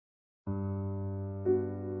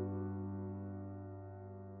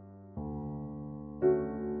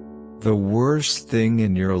The worst thing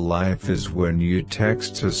in your life is when you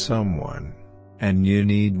text to someone, and you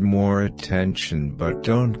need more attention but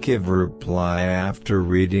don't give a reply after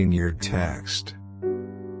reading your text.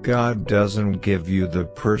 God doesn't give you the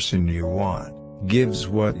person you want, gives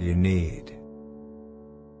what you need.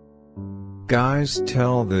 Guys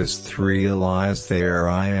tell this 3 lies there: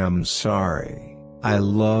 I am sorry, I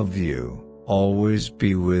love you, always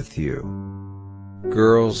be with you.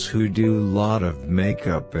 Girls who do lot of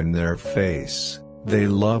makeup in their face, they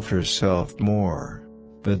love herself more,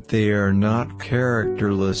 but they are not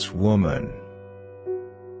characterless woman.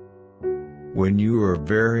 When you are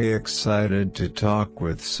very excited to talk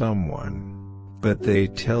with someone, but they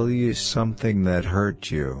tell you something that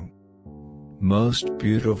hurt you. Most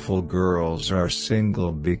beautiful girls are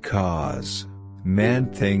single because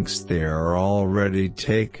man thinks they are already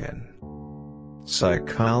taken.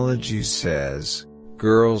 Psychology says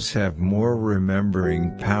girls have more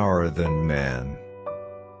remembering power than men.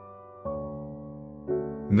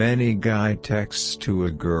 Many guy texts to a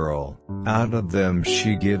girl, out of them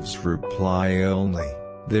she gives reply only,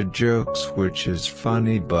 the jokes, which is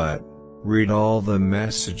funny, but read all the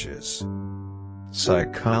messages.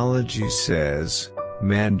 Psychology says,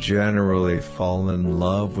 men generally fall in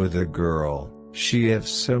love with a girl, she have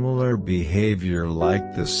similar behavior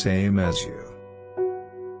like the same as you.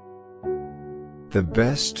 The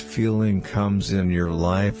best feeling comes in your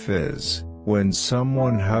life is, when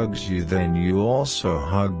someone hugs you, then you also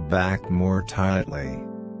hug back more tightly.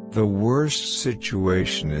 The worst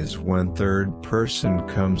situation is when third person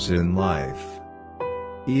comes in life.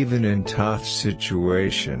 Even in tough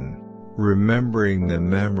situation, remembering the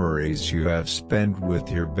memories you have spent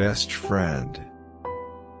with your best friend.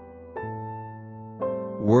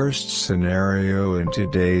 Worst scenario in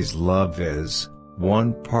today's love is,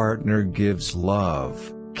 one partner gives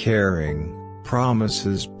love, caring,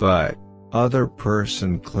 promises, but other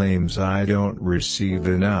person claims I don't receive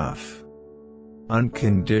enough.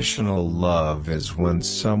 Unconditional love is when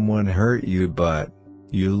someone hurt you but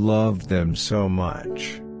you love them so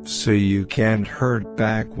much, so you can't hurt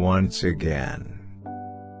back once again.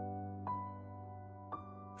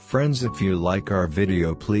 Friends, if you like our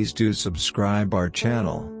video, please do subscribe our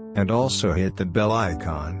channel, and also hit the bell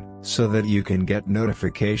icon, so that you can get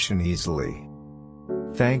notification easily.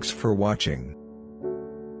 Thanks for watching.